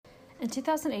In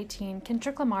 2018,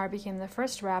 Kendrick Lamar became the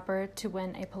first rapper to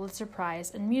win a Pulitzer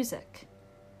Prize in music.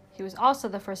 He was also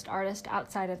the first artist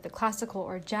outside of the classical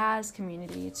or jazz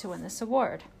community to win this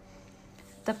award.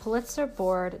 The Pulitzer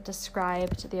Board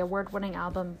described the award-winning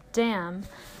album Damn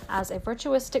as a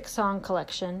virtuosic song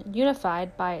collection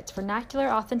unified by its vernacular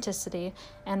authenticity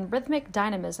and rhythmic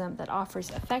dynamism that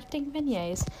offers affecting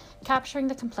vignettes capturing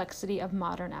the complexity of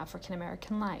modern African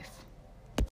American life.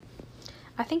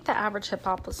 I think the average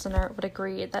hip-hop listener would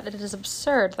agree that it is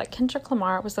absurd that Kendrick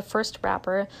Lamar was the first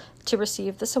rapper to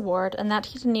receive this award and that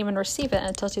he didn't even receive it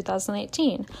until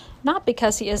 2018. Not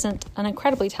because he isn't an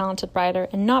incredibly talented writer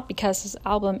and not because his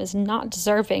album is not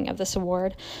deserving of this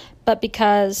award, but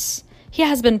because he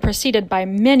has been preceded by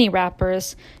many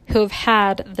rappers who have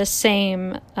had the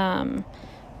same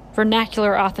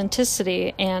vernacular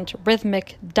authenticity and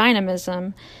rhythmic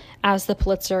dynamism as the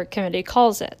Pulitzer Committee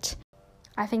calls it.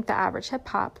 I think the average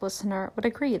hip-hop listener would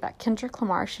agree that Kendrick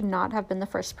Lamar should not have been the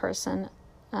first person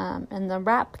in the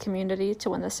rap community to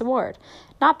win this award.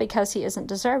 Not because he isn't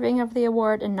deserving of the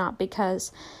award and not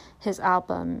because his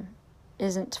album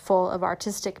isn't full of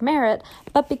artistic merit,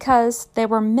 but because there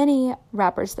were many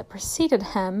rappers that preceded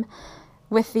him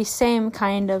with the same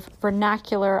kind of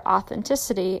vernacular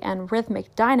authenticity and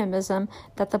rhythmic dynamism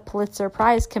that the Pulitzer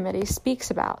Prize Committee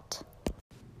speaks about.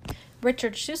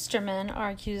 Richard Schusterman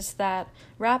argues that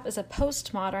rap is a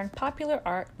postmodern popular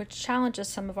art which challenges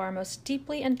some of our most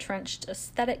deeply entrenched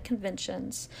aesthetic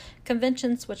conventions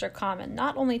which are common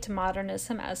not only to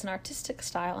modernism as an artistic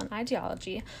style and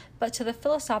ideology, but to the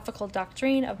philosophical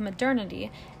doctrine of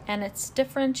modernity and its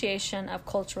differentiation of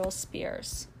cultural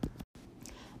spheres.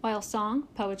 While song,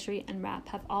 poetry, and rap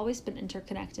have always been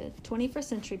interconnected, 21st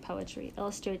century poetry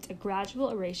illustrates a gradual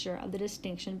erasure of the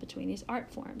distinction between these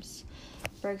art forms.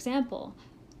 For example,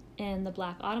 in the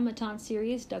Black Automaton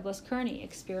series, Douglas Kearney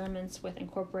experiments with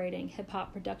incorporating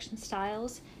hip-hop production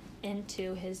styles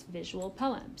into his visual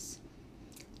poems.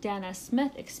 Dan S.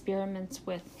 Smith experiments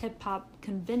with hip-hop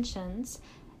conventions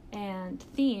and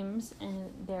themes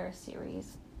in their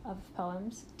series of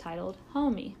poems titled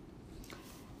Homie.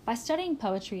 By studying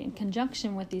poetry in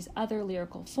conjunction with these other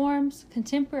lyrical forms,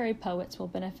 contemporary poets will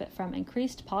benefit from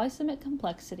increased polysemic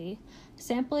complexity,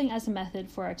 sampling as a method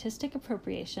for artistic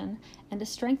appropriation, and a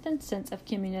strengthened sense of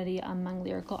community among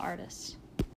lyrical artists.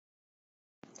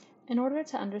 In order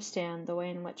to understand the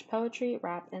way in which poetry,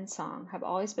 rap, and song have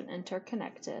always been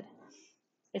interconnected,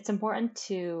 it's important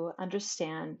to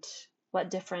understand what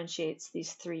differentiates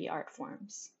these three art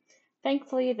forms.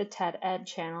 Thankfully, the TED Ed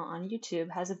channel on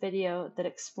YouTube has a video that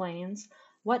explains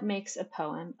what makes a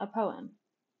poem a poem.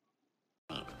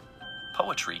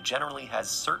 Poetry generally has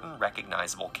certain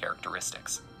recognizable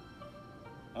characteristics.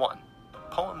 1.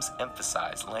 Poems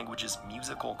emphasize language's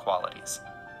musical qualities.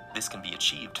 This can be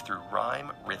achieved through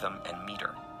rhyme, rhythm, and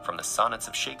meter, from the sonnets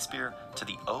of Shakespeare to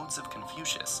the odes of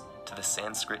Confucius to the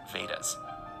Sanskrit Vedas.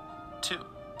 2.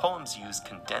 Poems use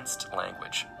condensed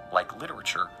language, like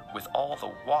literature, with all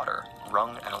the water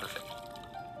wrung out of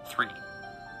it. 3.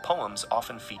 Poems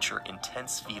often feature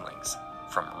intense feelings,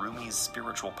 from Rumi's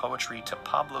spiritual poetry to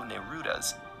Pablo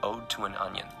Neruda's Ode to an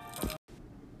Onion.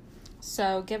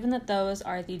 So, given that those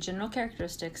are the general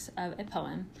characteristics of a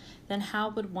poem, then how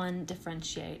would one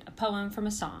differentiate a poem from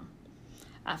a song?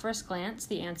 At first glance,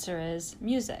 the answer is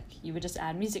music. You would just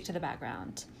add music to the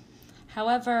background.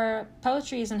 However,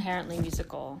 poetry is inherently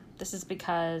musical. This is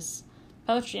because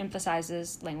poetry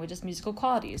emphasizes language's musical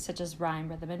qualities, such as rhyme,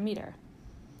 rhythm, and meter.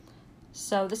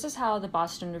 So this is how the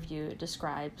Boston Review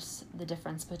describes the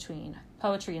difference between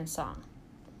poetry and song.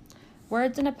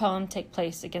 Words in a poem take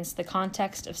place against the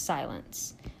context of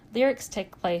silence. Lyrics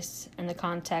take place in the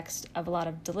context of a lot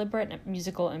of deliberate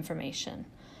musical information.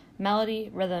 Melody,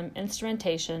 rhythm,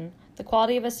 instrumentation, the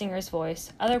quality of a singer's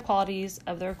voice, other qualities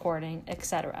of the recording,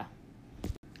 etc.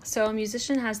 So a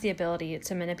musician has the ability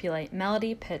to manipulate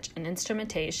melody, pitch, and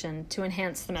instrumentation to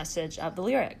enhance the message of the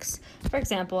lyrics. For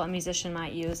example, a musician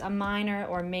might use a minor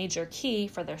or major key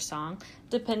for their song,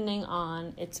 depending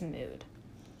on its mood.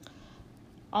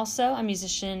 Also, a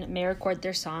musician may record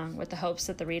their song with the hopes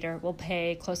that the reader will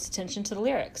pay close attention to the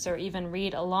lyrics or even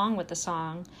read along with the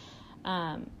song,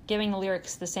 giving the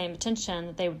lyrics the same attention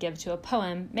that they would give to a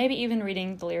poem, maybe even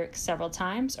reading the lyrics several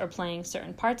times or playing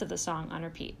certain parts of the song on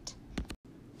repeat.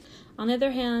 On the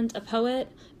other hand, a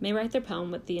poet may write their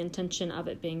poem with the intention of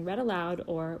it being read aloud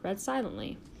or read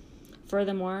silently.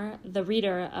 Furthermore, the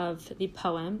reader of the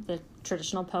poem, the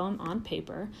traditional poem on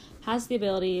paper, has the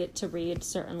ability to read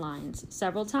certain lines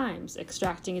several times,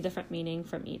 extracting a different meaning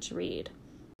from each read.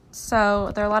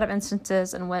 So there are a lot of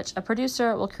instances in which a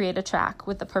producer will create a track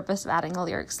with the purpose of adding the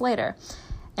lyrics later.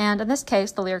 And in this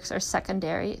case, the lyrics are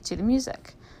secondary to the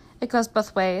music. It goes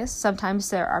both ways.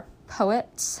 Sometimes there are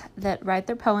poets that write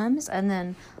their poems, and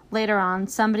then later on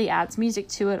somebody adds music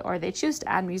to it, or they choose to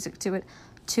add music to it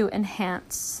to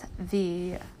enhance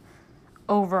the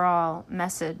overall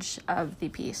message of the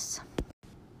piece.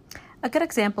 A good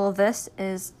example of this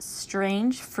is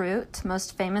Strange Fruit,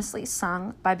 most famously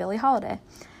sung by Billie Holiday.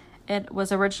 It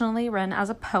was originally written as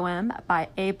a poem by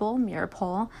Abel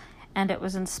Meeropol, and it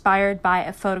was inspired by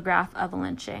a photograph of a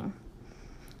lynching.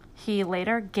 He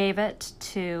later gave it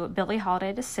to Billie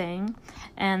Holiday to sing,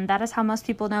 and that is how most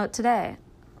people know it today.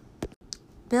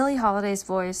 Billie Holiday's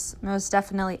voice most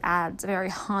definitely adds a very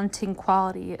haunting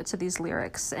quality to these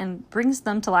lyrics and brings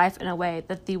them to life in a way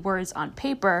that the words on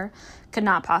paper could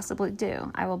not possibly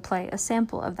do. I will play a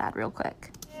sample of that real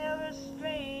quick.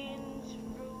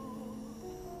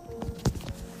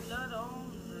 Blood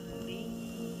on the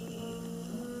leaf,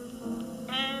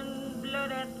 and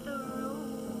blood at the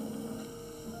root,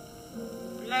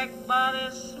 black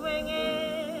bodies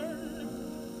swinging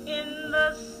in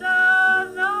the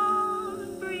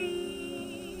southern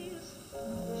breeze,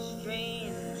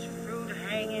 strange fruit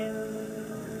hanging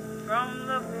from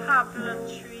the poplar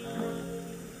trees.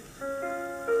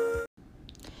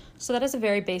 So that is a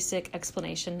very basic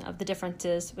explanation of the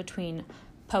differences between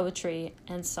poetry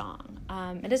and song.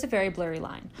 It is a very blurry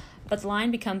line, but the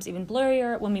line becomes even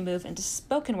blurrier when we move into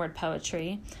spoken word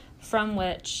poetry, from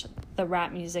which the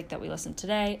rap music that we listen to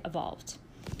today evolved.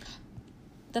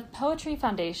 The Poetry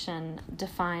Foundation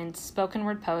defines spoken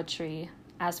word poetry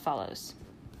as follows: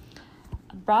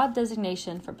 a broad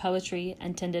designation for poetry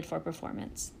intended for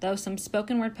performance. Though some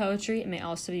spoken word poetry may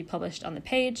also be published on the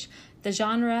page, the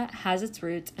genre has its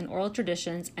roots in oral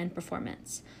traditions and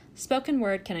performance. Spoken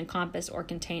word can encompass or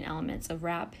contain elements of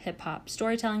rap, hip-hop,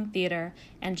 storytelling, theater,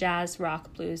 and jazz,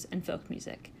 rock, blues, and folk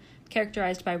music.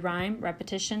 Characterized by rhyme,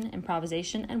 repetition,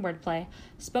 improvisation, and wordplay,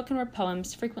 spoken word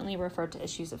poems frequently refer to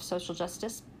issues of social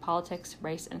justice, politics,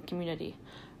 race, and community.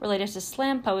 Related to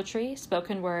slam poetry,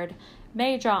 spoken word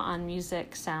may draw on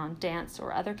music, sound, dance,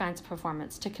 or other kinds of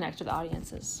performance to connect with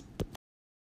audiences.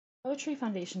 Poetry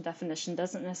Foundation definition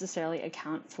doesn't necessarily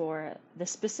account for the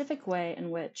specific way in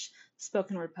which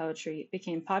spoken word poetry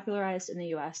became popularized in the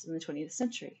U.S. in the 20th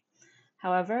century.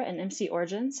 However, in MC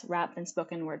Origins, Rap and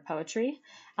Spoken Word Poetry,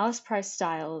 Alice Price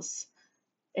Stiles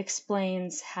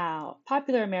explains how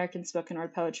popular American spoken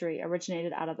word poetry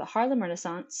originated out of the Harlem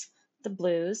Renaissance, the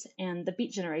blues, and the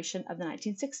beat generation of the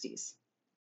 1960s.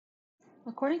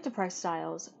 According to Price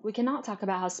Stiles, we cannot talk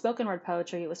about how spoken word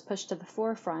poetry was pushed to the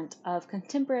forefront of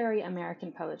contemporary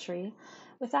American poetry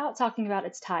without talking about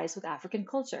its ties with African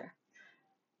culture.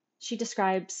 She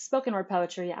describes spoken word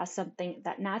poetry as something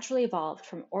that naturally evolved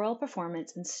from oral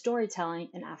performance and storytelling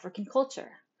in African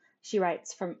culture. She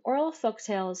writes, "From oral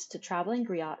folktales to traveling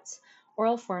griots,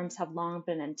 oral forms have long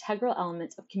been an integral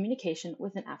element of communication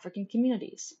within African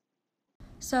communities."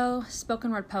 So,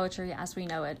 spoken word poetry as we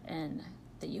know it in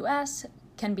the U.S.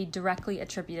 can be directly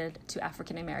attributed to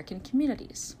African American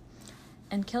communities.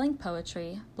 In Killing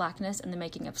Poetry, Blackness and the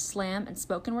Making of Slam and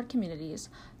Spoken Word Communities,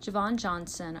 Javon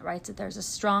Johnson writes that there's a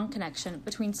strong connection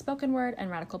between spoken word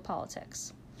and radical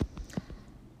politics.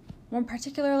 More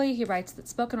particularly, he writes that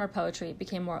spoken word poetry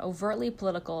became more overtly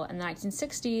political in the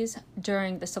 1960s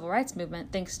during the Civil Rights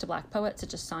Movement thanks to Black poets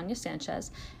such as Sonia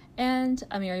Sanchez and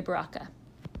Amiri Baraka.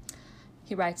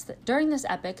 He writes that during this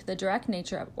epoch, the direct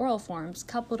nature of oral forms,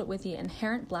 coupled with the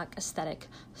inherent Black aesthetic,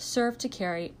 served to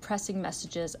carry pressing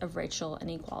messages of racial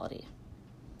inequality.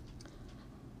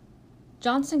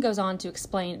 Johnson goes on to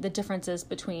explain the differences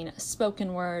between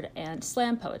spoken word and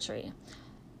slam poetry.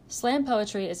 Slam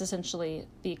poetry is essentially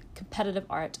the competitive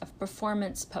art of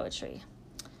performance poetry.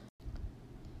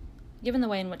 Given the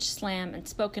way in which slam and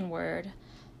spoken word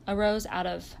arose out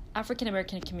of African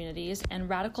American communities and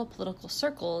radical political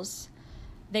circles,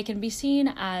 they can be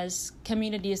seen as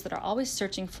communities that are always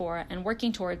searching for and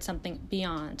working towards something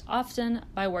beyond, often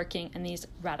by working in these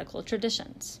radical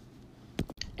traditions.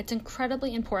 It's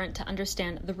incredibly important to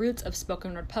understand the roots of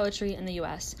spoken word poetry in the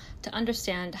U.S., to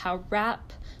understand how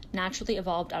rap naturally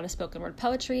evolved out of spoken word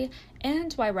poetry,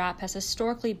 and why rap has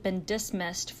historically been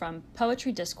dismissed from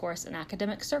poetry discourse in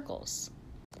academic circles.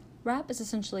 Rap is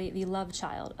essentially the love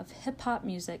child of hip-hop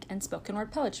music and spoken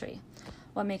word poetry.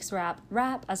 What makes rap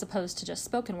rap as opposed to just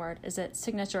spoken word is its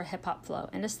signature hip-hop flow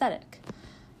and aesthetic.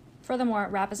 Furthermore,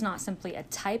 rap is not simply a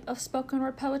type of spoken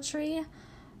word poetry,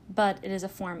 but it is a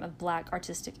form of Black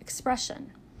artistic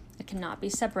expression. It cannot be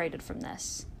separated from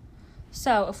this.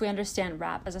 So, if we understand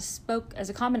rap as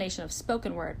a combination of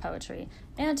spoken word poetry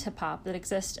and hip-hop that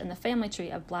exist in the family tree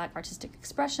of Black artistic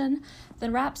expression,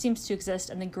 then rap seems to exist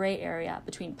in the gray area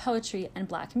between poetry and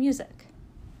Black music.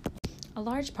 A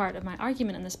large part of my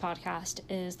argument in this podcast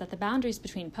is that the boundaries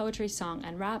between poetry, song,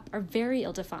 and rap are very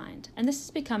ill-defined, and this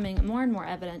is becoming more and more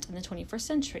evident in the 21st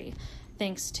century,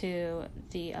 thanks to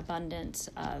the abundance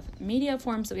of media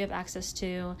forms that we have access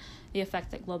to, the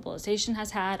effect that globalization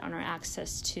has had on our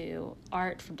access to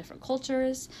art from different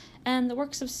cultures, and the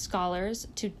works of scholars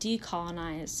to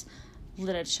decolonize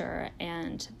literature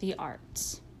and the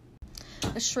arts.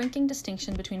 A shrinking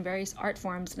distinction between various art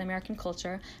forms in American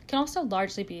culture can also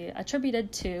largely be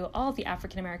attributed to all of the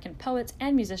African American poets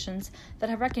and musicians that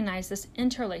have recognized this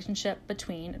interrelationship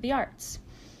between the arts.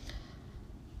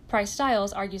 Price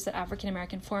Stiles argues that African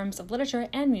American forms of literature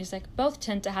and music both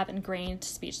tend to have ingrained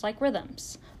speech-like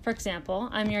rhythms. For example,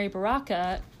 Amiri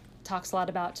Baraka talks a lot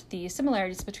about the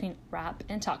similarities between rap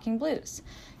and talking blues.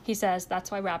 He says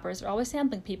that's why rappers are always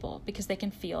sampling people, because they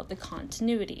can feel the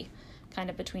continuity kind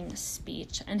of between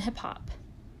speech and hip-hop.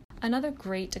 Another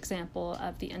great example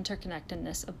of the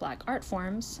interconnectedness of Black art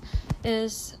forms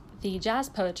is the jazz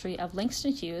poetry of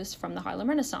Langston Hughes from the Harlem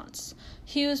Renaissance.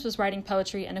 Hughes was writing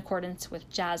poetry in accordance with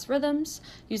jazz rhythms,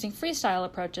 using freestyle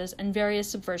approaches and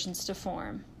various subversions to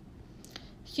form.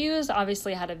 Hughes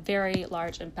obviously had a very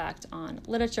large impact on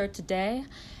literature today,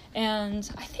 and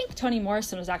I think Toni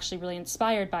Morrison was actually really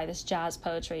inspired by this jazz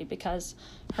poetry because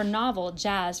her novel,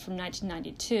 Jazz, from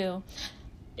 1992,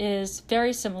 is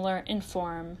very similar in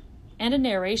form and a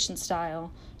narration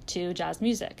style to jazz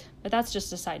music. But that's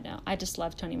just a side note. I just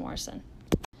love Toni Morrison.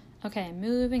 Okay,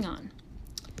 moving on.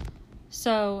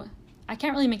 So, I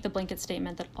can't really make the blanket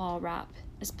statement that all rap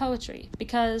is poetry,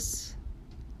 because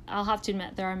I'll have to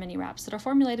admit there are many raps that are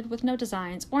formulated with no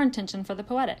designs or intention for the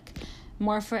poetic,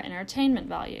 more for entertainment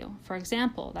value. For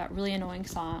example, that really annoying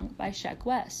song by Sheck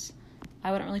Wes.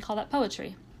 I wouldn't really call that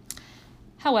poetry.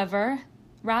 However,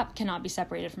 rap cannot be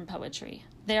separated from poetry.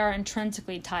 They are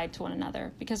intrinsically tied to one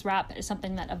another because rap is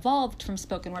something that evolved from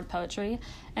spoken word poetry,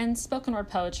 and spoken word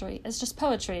poetry is just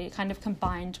poetry kind of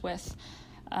combined with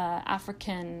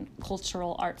African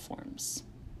cultural art forms.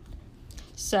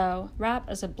 So rap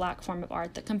as a Black form of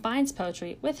art that combines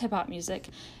poetry with hip-hop music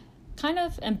kind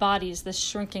of embodies this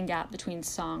shrinking gap between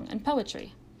song and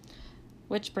poetry,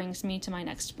 which brings me to my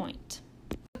next point.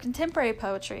 Contemporary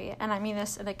poetry, and I mean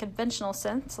this in a conventional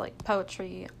sense, like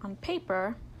poetry on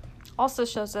paper, also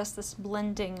shows us this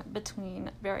blending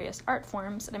between various art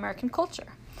forms in American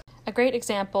culture. A great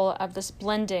example of this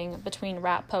blending between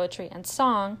rap poetry and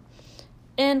song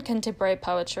in contemporary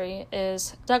poetry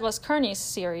is Douglas Kearney's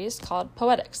series called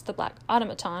Poetics, the Black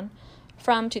Automaton,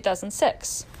 from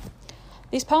 2006.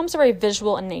 These poems are very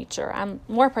visual in nature. I'm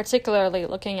more particularly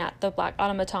looking at the Black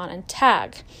Automaton and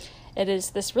Tag. It is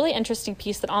this really interesting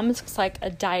piece that almost looks like a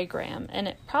diagram, and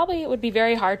it probably would be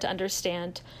very hard to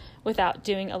understand without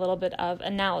doing a little bit of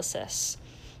analysis.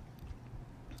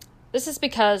 This is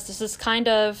because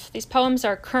these poems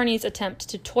are Kearney's attempt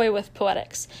to toy with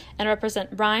poetics and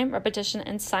represent rhyme, repetition,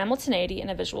 and simultaneity in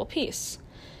a visual piece.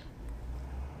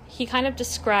 He kind of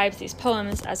describes these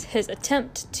poems as his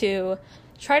attempt to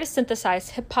try to synthesize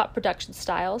hip-hop production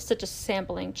styles, such as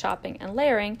sampling, chopping, and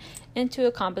layering, into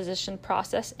a composition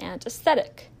process and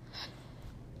aesthetic.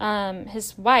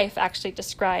 His wife actually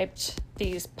described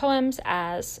these poems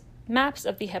as maps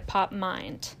of the hip-hop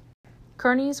mind.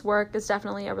 Kearney's work is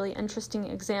definitely a really interesting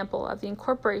example of the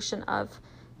incorporation of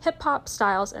hip-hop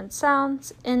styles and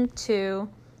sounds into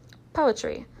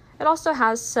poetry. It also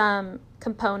has some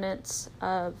components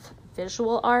of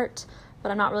visual art,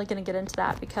 but I'm not really going to get into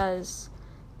that because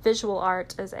visual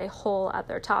art is a whole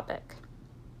other topic.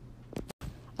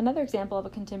 Another example of a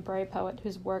contemporary poet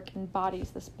whose work embodies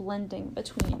this blending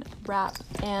between rap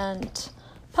and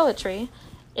poetry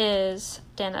is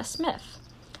Dana Smith.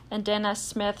 And Dana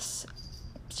Smith's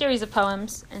series of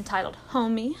poems entitled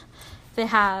Homie, they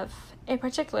have a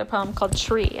particular poem called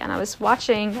Tree, and I was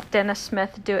watching Dana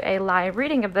Smith do a live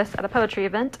reading of this at a poetry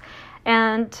event,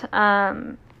 and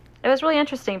it was really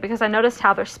interesting because I noticed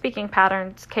how their speaking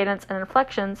patterns, cadence, and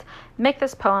inflections make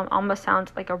this poem almost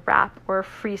sound like a rap or a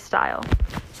freestyle.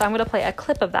 So I'm going to play a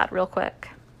clip of that real quick.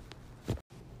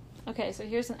 Okay, so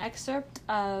here's an excerpt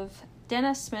of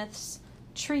Dana Smith's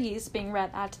Trees being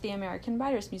read at the American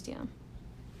Writers Museum.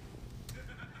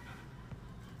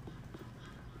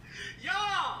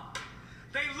 Y'all,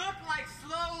 they look like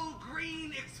slow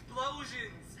green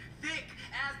explosions, thick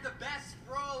as the best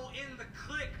fro in the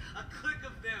click, a click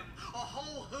of them, a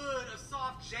whole hood of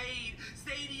soft jade,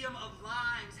 stadium of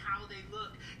limes, how they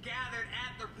look, gathered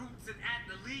at the roots and at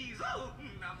the leaves. Oh,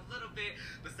 I'm a little bit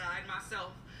beside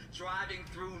myself driving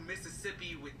through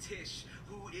Mississippi with Tish,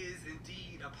 who is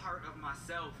indeed a part of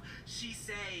myself. She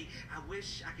say, I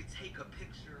wish I could take a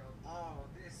picture of all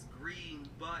this green,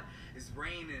 but it's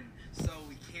raining, so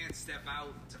we can't step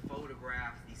out to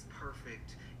photograph these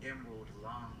perfect emerald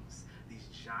lungs, these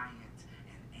giant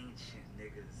and ancient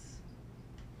niggas.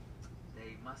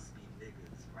 They must be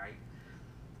niggas, right?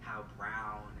 How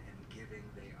brown and giving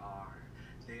they are.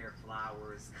 Their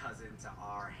flowers, cousin to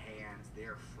our hands,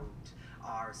 their fruit,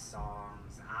 our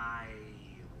songs. I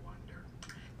wonder.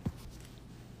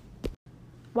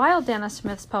 While Dana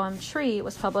Smith's poem Tree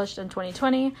was published in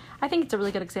 2020, I think it's a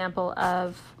really good example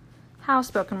of how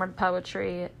spoken word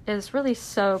poetry is really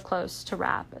so close to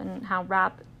rap, and how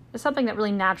rap is something that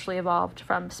really naturally evolved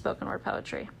from spoken word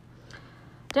poetry.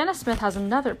 Dana Smith has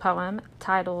another poem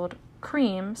titled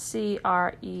Cream,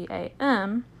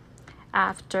 C-R-E-A-M,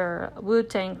 after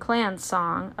Wu-Tang Clan's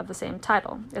song of the same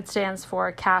title. It stands for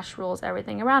Cash Rules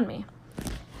Everything Around Me.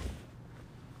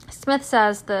 Smith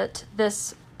says that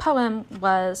this poem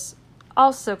was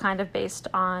also kind of based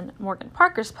on Morgan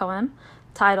Parker's poem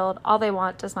titled All They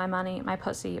Want Is My Money, My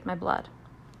Pussy, My Blood.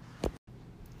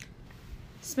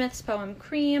 Smith's poem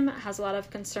Cream has a lot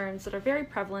of concerns that are very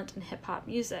prevalent in hip-hop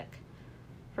music.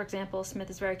 For example, Smith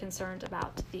is very concerned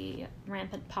about the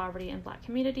rampant poverty in Black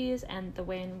communities and the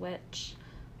way in which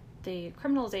the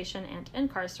criminalization and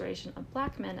incarceration of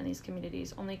Black men in these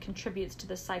communities only contributes to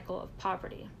the cycle of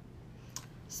poverty.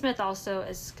 Smith also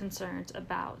is concerned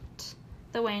about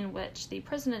the way in which the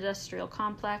prison industrial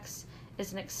complex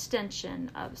is an extension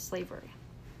of slavery.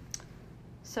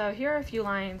 So here are a few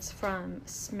lines from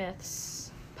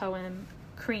Smith's poem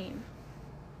Cream.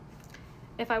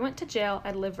 If I went to jail,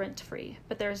 I'd live rent-free,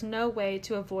 but there is no way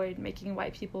to avoid making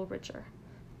white people richer.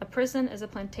 A prison is a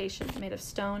plantation made of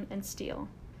stone and steel.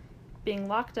 Being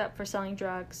locked up for selling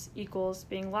drugs equals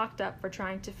being locked up for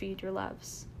trying to feed your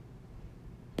loves.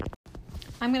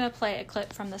 I'm going to play a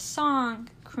clip from the song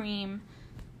Cream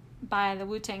by the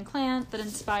Wu-Tang Clan that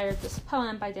inspired this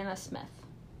poem by Dana Smith.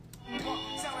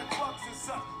 Selling drugs and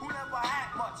such, who never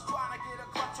had much, trying to get a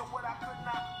clutch of what I could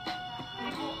not.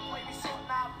 Maybe short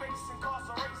now face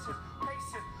incarceration,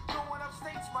 patient, going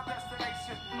upstate's my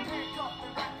destination. Handcuffed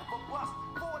in back of a bus,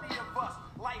 40 of us.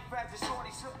 Life as a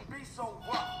shorty shouldn't be so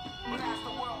rough, but as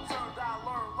the world turned, I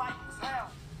learned life is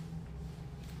hell.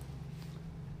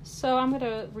 So I'm going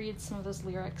to read some of those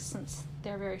lyrics since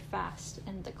they're very fast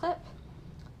in the clip.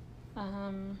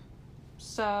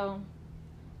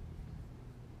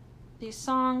 The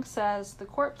song says, the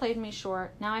court played me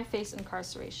short, now I face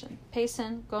incarceration.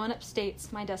 Payson, going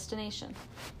upstate's my destination.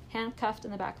 Handcuffed in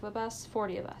the back of a bus,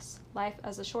 40 of us. Life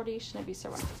as a shorty shouldn't be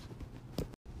so rough.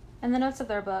 In the notes of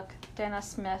their book, Dana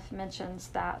Smith mentions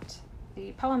that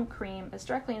the poem Cream is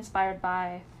directly inspired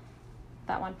by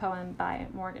that one poem by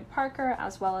Morgan Parker,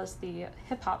 as well as the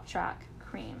hip-hop track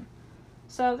Cream.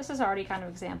 So this is already kind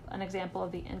of an example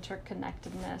of the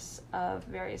interconnectedness of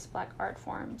various Black art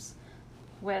forms,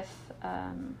 with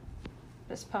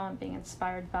this poem being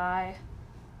inspired by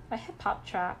a hip-hop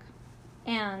track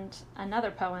and another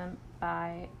poem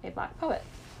by a Black poet.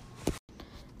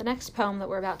 The next poem that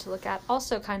we're about to look at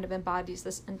also kind of embodies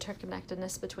this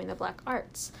interconnectedness between the Black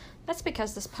arts. That's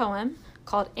because this poem,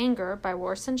 called Anger by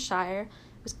Warsan Shire,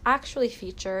 was actually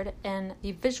featured in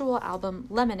the visual album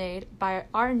Lemonade by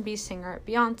R&B singer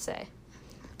Beyonce.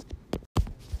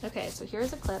 Okay, so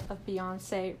here's a clip of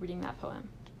Beyonce reading that poem.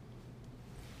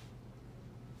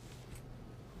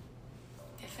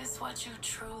 If it's what you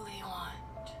truly want,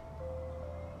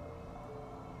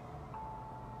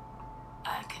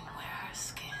 I can wear her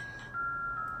skin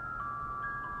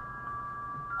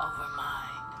over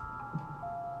mine,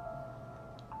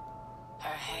 her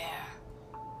hair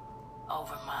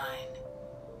over mine,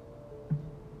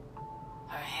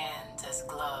 her hands as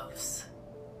gloves,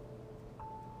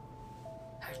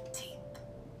 her teeth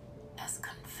as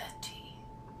confetti,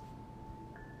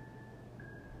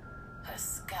 her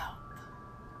scalp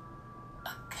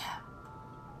a cap.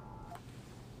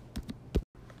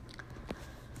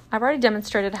 I've already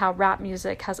demonstrated how rap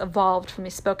music has evolved from the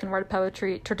spoken word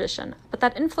poetry tradition, but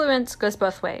that influence goes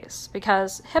both ways,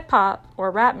 because hip-hop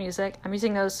or rap music, I'm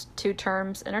using those two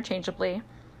terms interchangeably,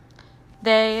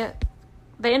 they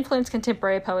influence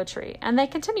contemporary poetry, and they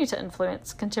continue to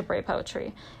influence contemporary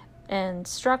poetry in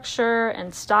structure,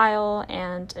 and style,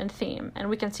 and in theme. And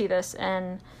we can see this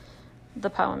in the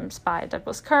poems by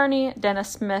Douglas Kearney, Dana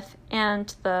Smith,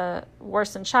 and the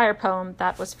Warsan Shire poem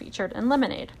that was featured in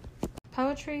Lemonade.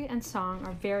 Poetry and song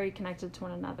are very connected to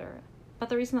one another, but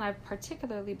the reason that I've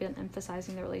particularly been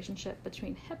emphasizing the relationship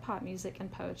between hip-hop music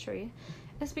and poetry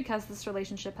is because this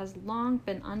relationship has long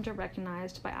been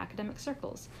under-recognized by academic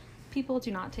circles. people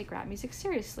do not take rap music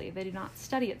seriously. They do not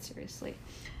study it seriously.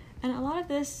 And a lot of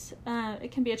this,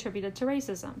 it can be attributed to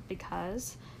racism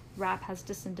because rap has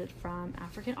descended from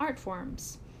African art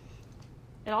forms.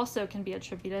 It also can be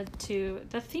attributed to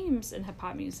the themes in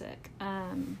hip-hop music.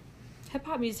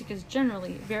 Hip-hop music is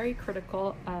generally very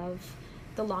critical of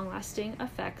the long-lasting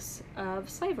effects of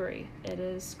slavery. It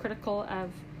is critical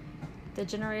of the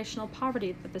generational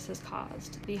poverty that this has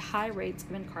caused, the high rates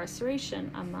of incarceration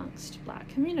amongst Black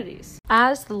communities.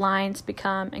 As the lines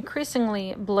become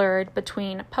increasingly blurred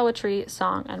between poetry,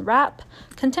 song, and rap,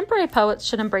 contemporary poets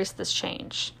should embrace this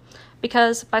change.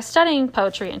 Because by studying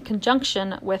poetry in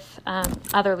conjunction with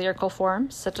other lyrical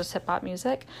forms, such as hip-hop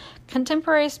music,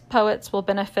 contemporary poets will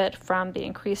benefit from the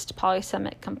increased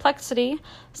polysemic complexity,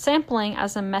 sampling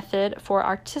as a method for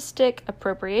artistic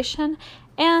appropriation,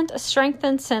 and a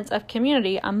strengthened sense of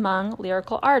community among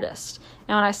lyrical artists.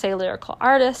 And when I say lyrical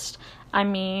artists, I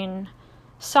mean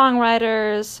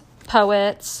songwriters,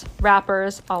 poets,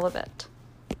 rappers, all of it.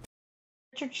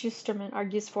 Richard Schusterman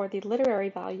argues for the literary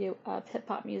value of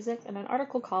hip-hop music in an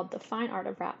article called The Fine Art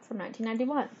of Rap from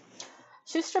 1991.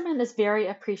 Schusterman is very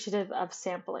appreciative of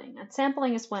sampling, and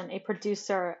sampling is when a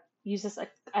producer uses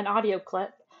an audio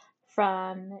clip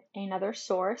from another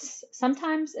source.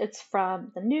 Sometimes it's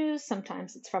from the news,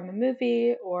 sometimes it's from a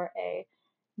movie or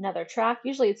another track.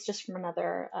 Usually it's just from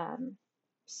another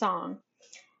song,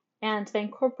 and they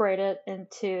incorporate it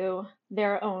into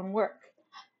their own work.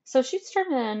 So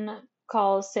Schusterman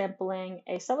calls sampling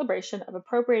a celebration of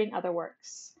appropriating other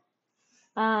works.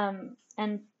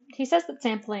 And he says that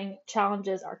sampling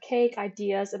challenges archaic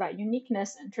ideas about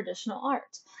uniqueness in traditional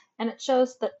art, and it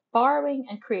shows that borrowing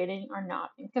and creating are not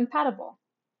incompatible.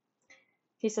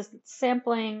 He says that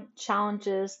sampling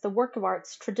challenges the work of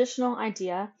art's traditional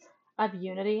idea of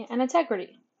unity and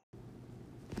integrity.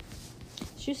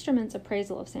 Schusterman's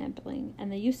appraisal of sampling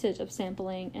and the usage of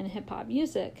sampling in hip-hop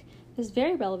music is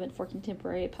very relevant for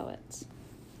contemporary poets.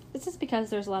 This is because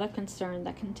there's a lot of concern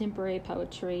that contemporary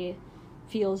poetry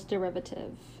feels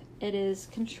derivative. It is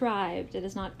contrived. It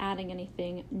is not adding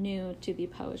anything new to the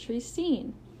poetry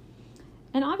scene.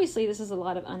 And obviously this is a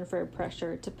lot of unfair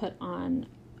pressure to put on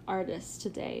artists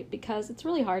today because it's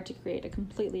really hard to create a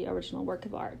completely original work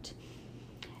of art.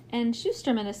 And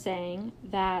Schusterman is saying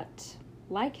that,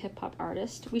 like hip-hop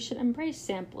artists, we should embrace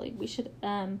sampling. We should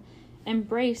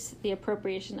embrace the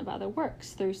appropriation of other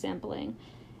works through sampling.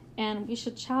 And we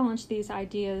should challenge these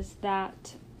ideas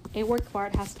that a work of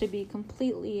art has to be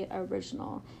completely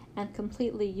original and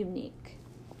completely unique.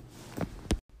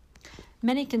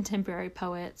 Many contemporary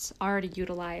poets already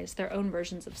utilize their own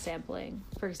versions of sampling.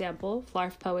 For example,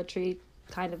 Flarf Poetry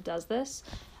kind of does this.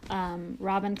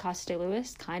 Robin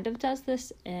Coste-Lewis kind of does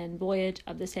this in Voyage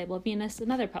of the Sable of Venus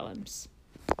and other poems.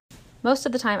 Most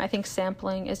of the time, I think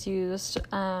sampling is used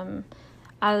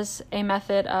as a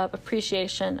method of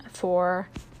appreciation for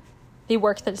the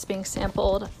work that is being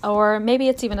sampled, or maybe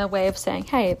it's even a way of saying,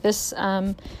 hey, this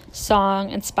song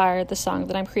inspired the song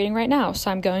that I'm creating right now,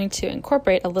 so I'm going to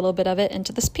incorporate a little bit of it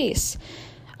into this piece.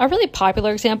 A really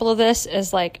popular example of this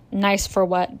is like Nice for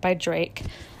What by Drake.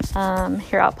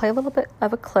 Here, I'll play a little bit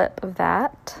of a clip of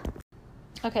that.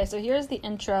 Okay, so here's the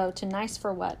intro to Nice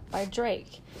for What by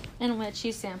Drake, in which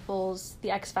he samples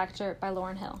The X Factor by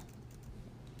Lauryn Hill.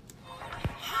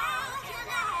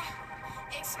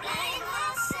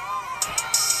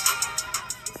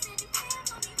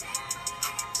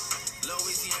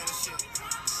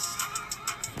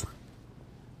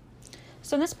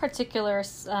 So in this particular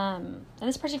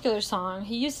song,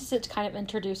 he uses it to kind of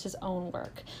introduce his own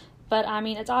work. But I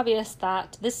mean, it's obvious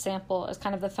that this sample is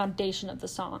kind of the foundation of the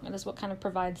song. It is what kind of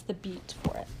provides the beat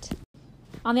for it.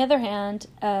 On the other hand,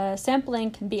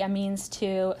 sampling can be a means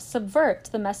to subvert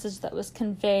the message that was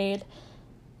conveyed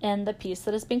in the piece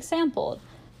that is being sampled.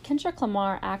 Kendrick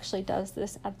Lamar actually does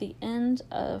this at the end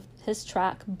of his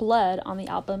track Blood on the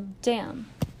album Damn.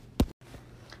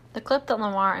 The clip that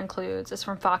Lamar includes is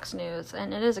from Fox News,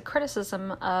 and it is a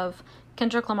criticism of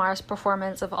Kendrick Lamar's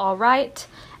performance of All Right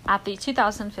at the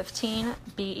 2015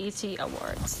 BET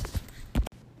Awards.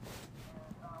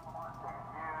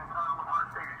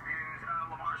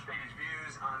 Lamar stated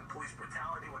views on police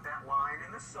brutality with that line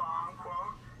in the song,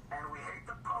 quote, and we hate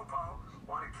the popo,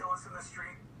 want to kill us in the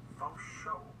street, faux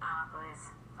show. Please.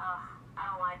 I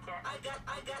don't like it. I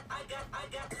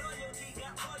got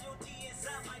loyalty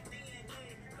inside my DNA.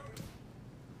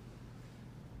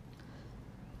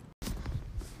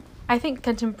 I think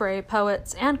contemporary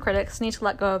poets and critics need to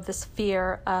let go of this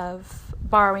fear of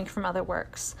borrowing from other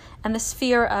works and this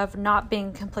fear of not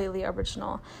being completely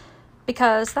original,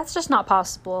 because that's just not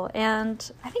possible. And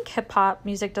I think hip-hop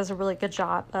music does a really good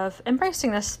job of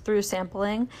embracing this through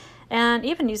sampling and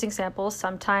even using samples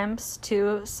sometimes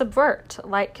to subvert,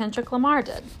 like Kendrick Lamar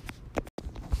did.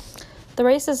 The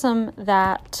racism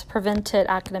that prevented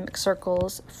academic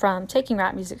circles from taking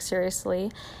rap music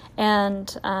seriously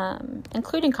and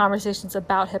including conversations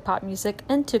about hip-hop music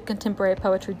into contemporary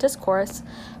poetry discourse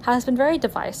has been very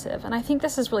divisive, and I think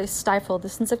this has really stifled the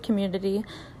sense of community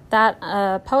that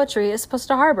poetry is supposed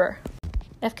to harbor.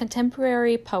 If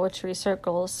contemporary poetry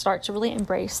circles start to really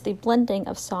embrace the blending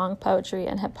of song, poetry,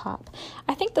 and hip-hop,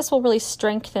 I think this will really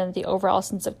strengthen the overall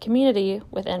sense of community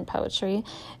within poetry,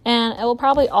 and it will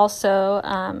probably also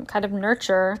kind of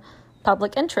nurture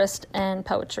public interest in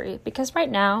poetry, because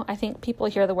right now I think people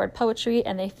hear the word poetry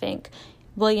and they think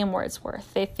William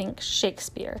Wordsworth, they think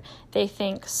Shakespeare, they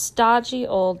think stodgy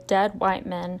old dead white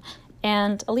men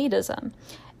and elitism,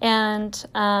 and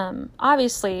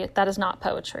obviously that is not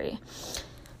poetry.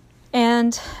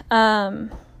 And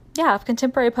if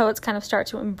contemporary poets kind of start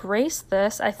to embrace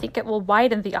this, I think it will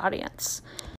widen the audience.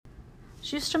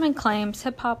 Schusterman claims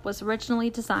hip-hop was originally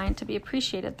designed to be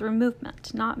appreciated through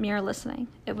movement, not mere listening.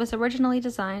 It was originally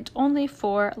designed only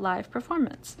for live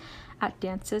performance, at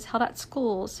dances held at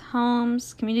schools,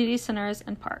 homes, community centers,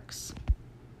 and parks.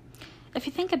 If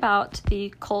you think about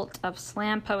the cult of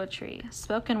slam poetry,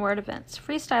 spoken word events,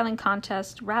 freestyling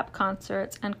contests, rap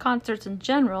concerts, and concerts in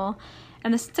general,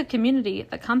 and the sense of community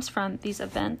that comes from these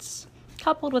events,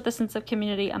 coupled with a sense of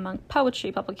community among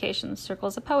poetry publications,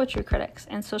 circles of poetry critics,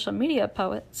 and social media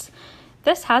poets,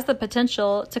 this has the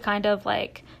potential to kind of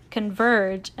like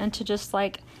converge into just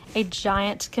like a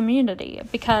giant community,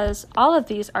 because all of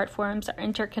these art forms are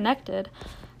interconnected.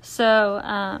 So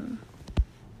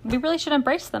we really should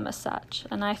embrace them as such.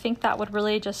 And I think that would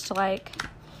really just like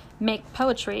make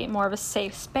poetry more of a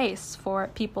safe space for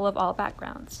people of all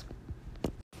backgrounds.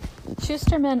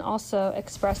 Schusterman also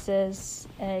expresses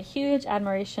a huge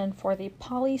admiration for the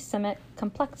polysemic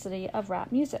complexity of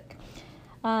rap music.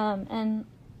 And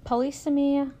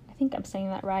polysemy, I think I'm saying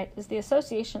that right, is the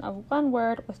association of one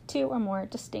word with two or more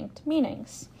distinct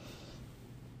meanings.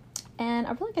 And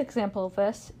a really good example of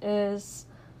this is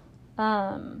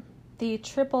the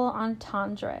triple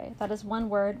entendre. That is one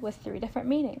word with three different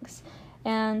meanings.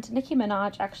 And Nicki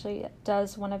Minaj actually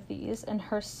does one of these in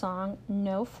her song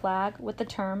No Flag with the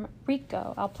term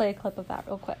Rico. I'll play a clip of that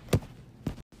real quick.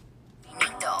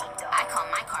 I call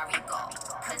my car Rico,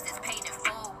 cause it's paid in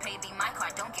full, baby, my car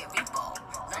don't get repo.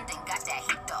 London got that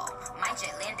heat though, my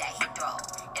jet land at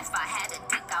Heathrow. If I had a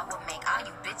dick, I would make all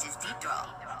you bitches deep throw.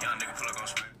 Young nigga pull up on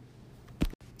spring.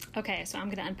 Okay, so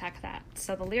I'm gonna unpack that.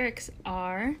 So the lyrics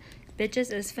are: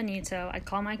 bitches is finito, I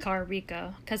call my car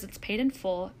Rico, cause it's paid in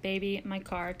full, baby, my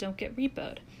car don't get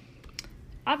repoed.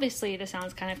 Obviously, this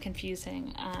sounds kind of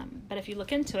confusing, but if you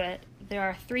look into it, there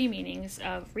are three meanings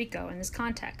of Rico in this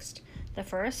context. The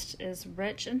first is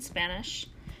rich in Spanish.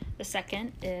 The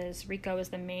second is Rico is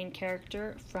the main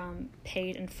character from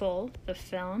Paid in Full, the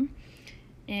film,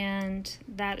 and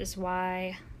that is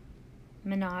why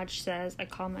Minaj says, I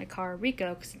call my car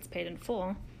Rico because it's paid in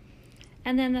full.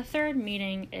 And then the third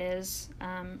meaning is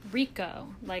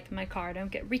RICO, like my car don't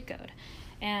get RICO'd.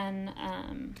 And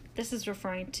this is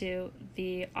referring to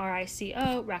the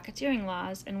RICO, racketeering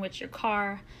laws, in which your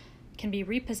car can be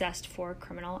repossessed for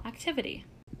criminal activity.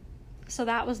 So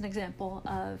that was an example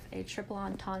of a triple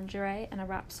entendre in a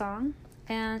rap song.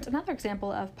 And another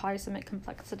example of polysemic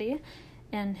complexity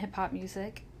in hip-hop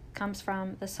music comes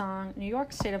from the song New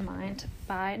York State of Mind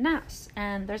by Nas.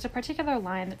 And there's a particular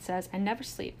line that says, I never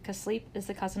sleep because sleep is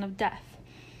the cousin of death.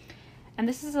 And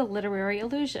this is a literary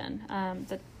illusion.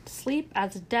 That sleep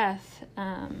as death,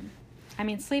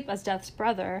 sleep as death's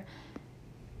brother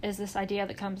is this idea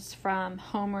that comes from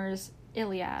Homer's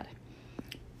Iliad.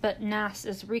 But Nas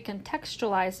is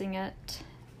recontextualizing it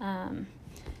in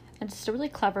just a really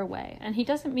clever way. And he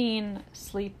doesn't mean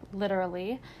sleep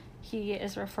literally. He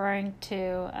is referring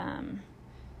to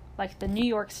like the New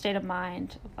York state of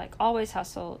mind, like always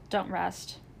hustle, don't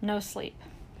rest, no sleep.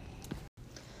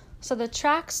 So the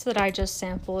tracks that I just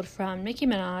sampled from Nicki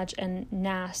Minaj and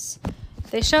Nas,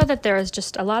 they show that there is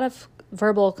just a lot of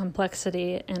verbal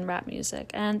complexity in rap music.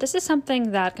 And this is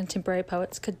something that contemporary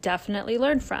poets could definitely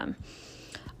learn from.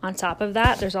 On top of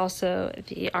that, there's also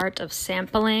the art of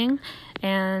sampling,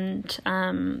 and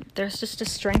there's just a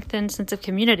strengthened sense of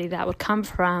community that would come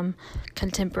from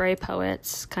contemporary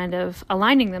poets kind of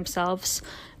aligning themselves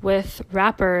with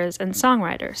rappers and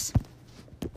songwriters.